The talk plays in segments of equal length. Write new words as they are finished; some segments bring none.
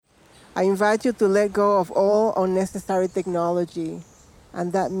I invite you to let go of all unnecessary technology,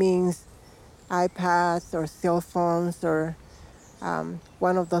 and that means iPads or cell phones or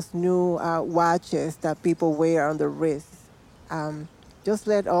one of those new watches that people wear on the wrists. Um, just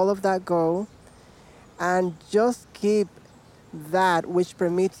let all of that go and just keep that which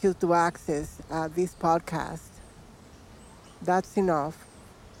permits you to access this podcast. That's enough.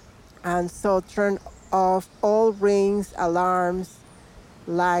 And so turn off all rings, alarms,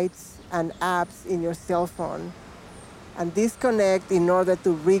 lights, and apps in your cell phone and disconnect in order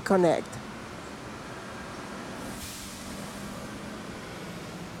to reconnect.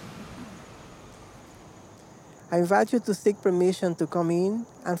 I invite you to seek permission to come in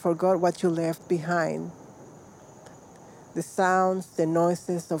and forget what you left behind. The sounds, the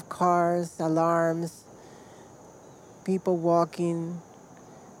noises of cars, alarms, people walking.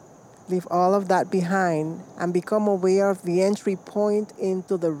 Leave all of that behind and become aware of the entry point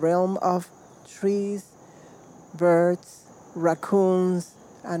into the realm of trees, birds, raccoons,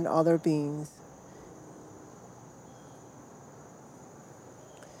 and other beings.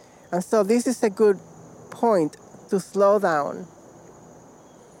 And so this is a good point to slow down.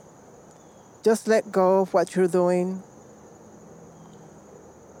 Just let go of what you're doing.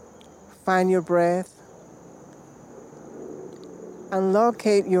 Find your breath and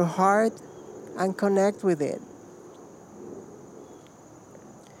locate your heart and connect with it.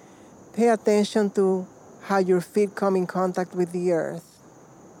 Pay attention to how your feet come in contact with the earth.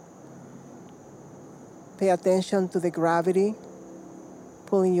 Pay attention to the gravity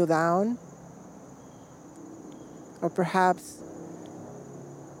pulling you down, or perhaps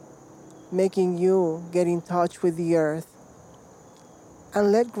making you get in touch with the earth.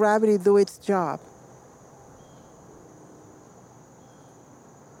 And let gravity do its job.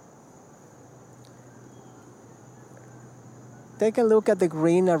 Take a look at the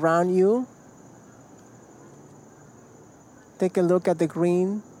green around you. Take a look at the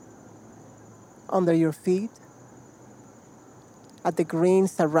green under your feet, at the green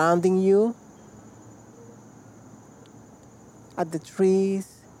surrounding you, at the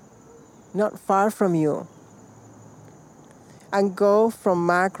trees not far from you. And go from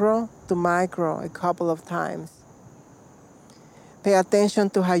macro to micro a couple of times. Pay attention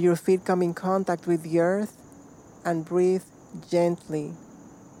to how your feet come in contact with the earth and breathe gently.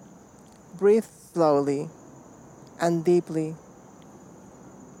 Breathe slowly and deeply.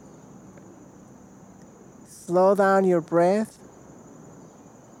 Slow down your breath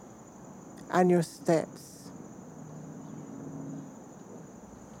and your steps.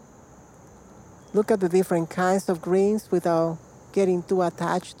 Look at the different kinds of greens without getting too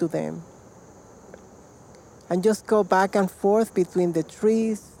attached to them. And just go back and forth between the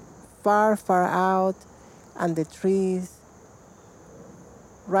trees far, far out and the trees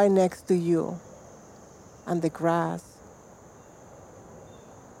right next to you and the grass.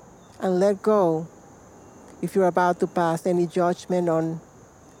 And let go if you're about to pass any judgment on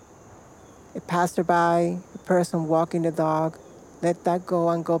a passerby, a person walking a dog. Let that go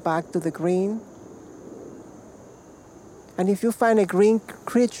and go back to the green. And if you find a green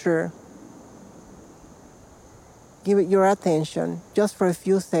creature, give it your attention just for a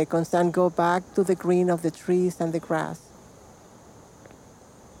few seconds and go back to the green of the trees and the grass.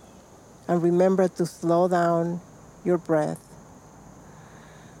 And remember to slow down your breath.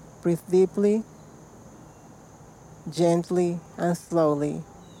 Breathe deeply, gently, and slowly.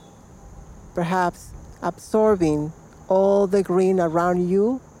 Perhaps absorbing all the green around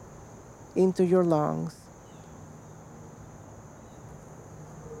you into your lungs.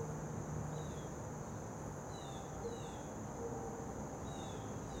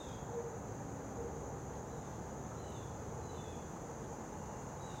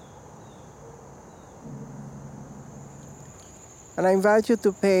 And I invite you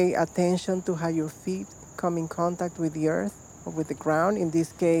to pay attention to how your feet come in contact with the earth or with the ground. In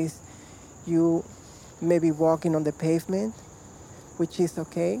this case, you may be walking on the pavement, which is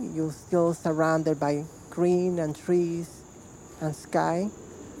okay. You're still surrounded by green and trees and sky.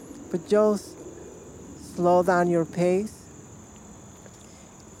 But just slow down your pace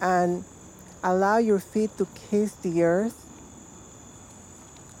and allow your feet to kiss the earth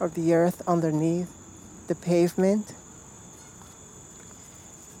or the earth underneath the pavement.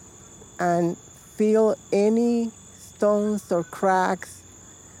 And feel any stones or cracks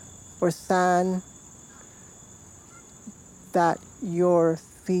or sand that your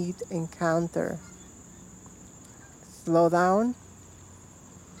feet encounter. Slow down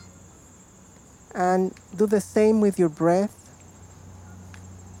and do the same with your breath.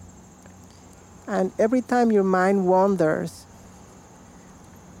 And every time your mind wanders,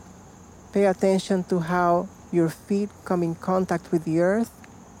 Pay attention to how your feet come in contact with the earth,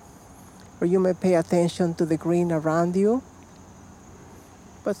 or you may pay attention to the green around you.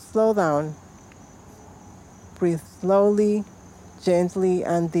 But slow down. Breathe slowly, gently,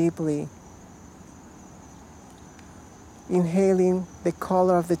 and deeply. Inhaling the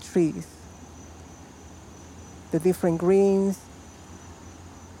color of the trees, the different greens,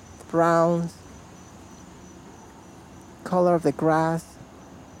 browns, color of the grass,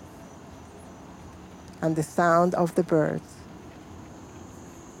 and the sound of the birds.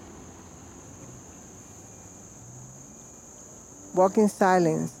 Walk in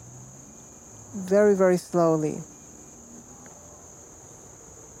silence, very, very slowly.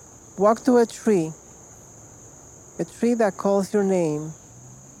 Walk to a tree that calls your name.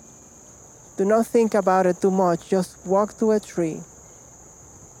 Do not think about it too much, just walk to a tree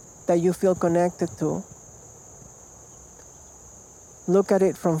that you feel connected to. Look at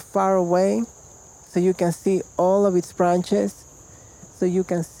it from far away so you can see all of its branches, so you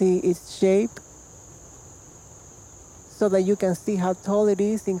can see its shape, so that you can see how tall it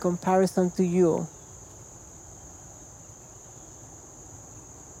is in comparison to you.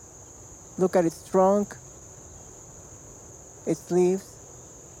 Look at its trunk, its leaves,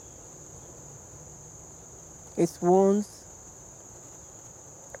 its wounds.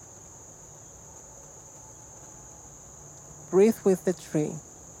 Breathe with the tree.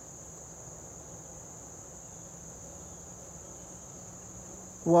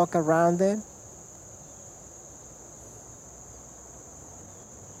 Walk around it.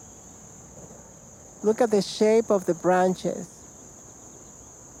 Look at the shape of the branches.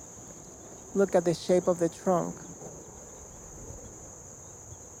 Look at the shape of the trunk.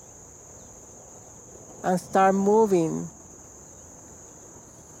 And start moving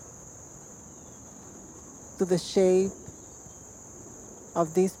to the shape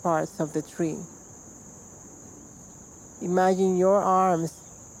of these parts of the tree. Imagine your arms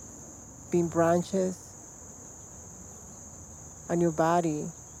being branches and your body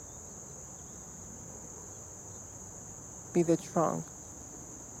be the trunk.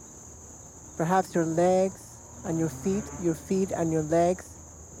 Perhaps your legs and your feet and your legs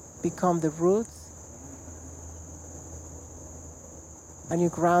become the roots, and you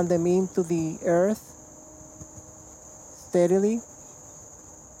ground them into the earth steadily,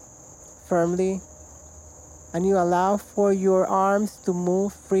 firmly, and you allow for your arms to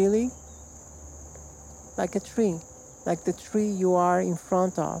move freely like a tree, like the tree you are in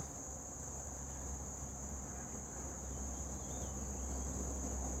front of.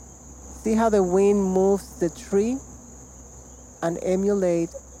 See how the wind moves the tree and emulate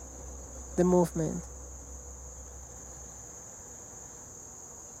the movement.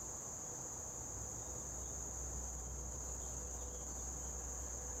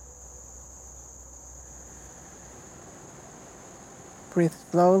 Breathe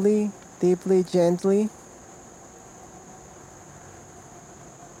slowly, deeply, gently.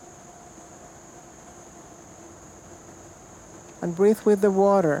 And breathe with the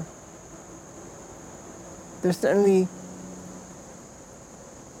water. There's certainly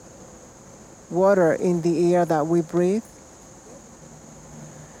water in the air that we breathe.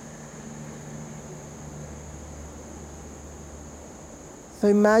 So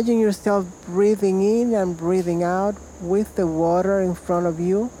imagine yourself breathing in and breathing out with the water in front of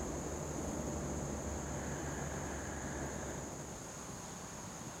you.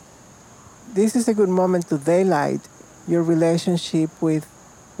 This is a good moment to daylight your relationship with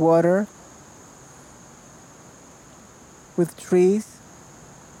water, with trees,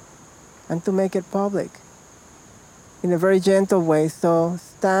 and to make it public in a very gentle way. So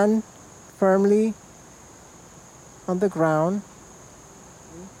stand firmly on the ground,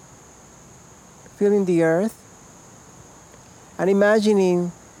 feeling the earth, and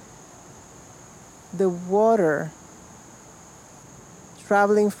imagining the water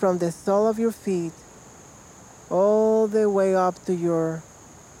traveling from the sole of your feet all the way up to your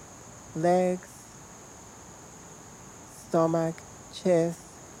legs, stomach, chest,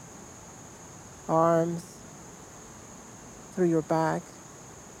 arms, through your back.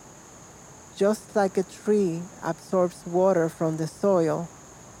 Just like a tree absorbs water from the soil,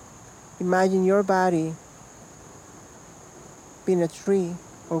 imagine your body being a tree,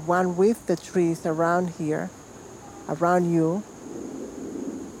 or one with the trees around here, around you,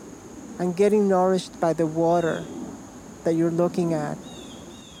 and getting nourished by the water that you're looking at,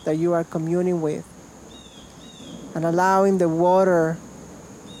 that you are communing with, and allowing the water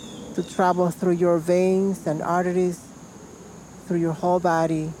to travel through your veins and arteries, through your whole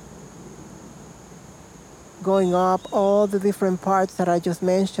body, going up all the different parts that I just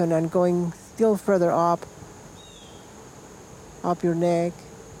mentioned and going still further up your neck,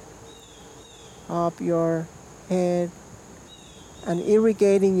 up your head, and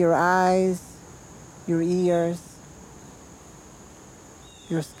irrigating your eyes, your ears,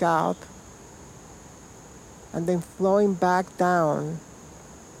 your scalp, and then flowing back down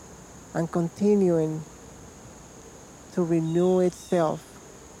and continuing to renew itself,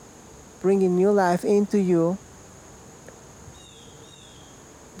 bringing new life into you,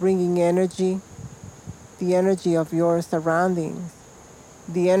 bringing energy, the energy of your surroundings,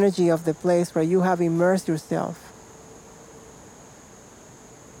 the energy of the place where you have immersed yourself,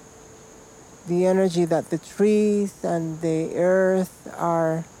 the energy that the trees and the earth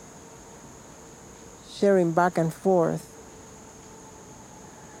are sharing back and forth.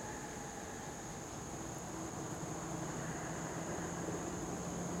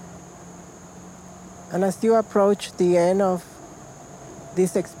 And as you approach the end of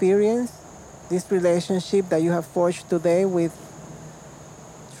this experience, this relationship that you have forged today with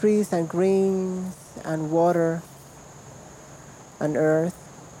trees and greens and water and earth,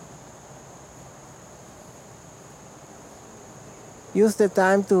 use the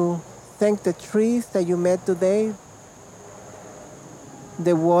time to thank the trees that you met today,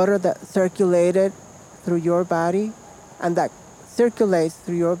 the water that circulated through your body and that circulates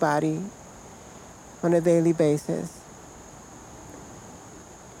through your body on a daily basis.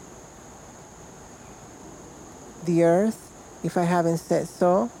 The earth, if I haven't said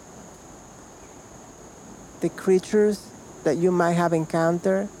so, the creatures that you might have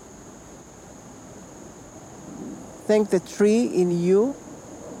encountered. Thank the tree in you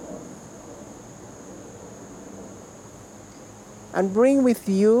and bring with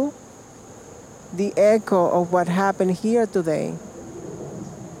you the echo of what happened here today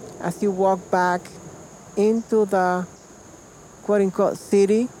as you walk back into the quote-unquote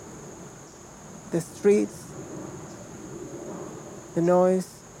city, the streets, the noise.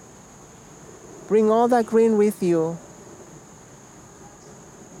 Bring all that green with you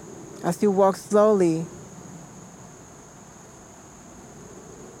as you walk slowly.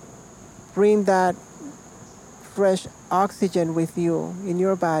 Bring that fresh oxygen with you in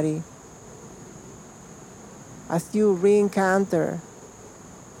your body as you re-encounter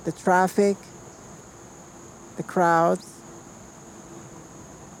the traffic, the crowds,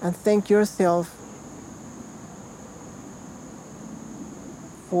 and thank yourself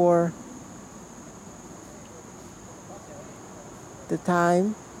for the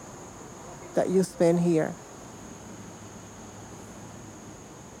time that you spend here.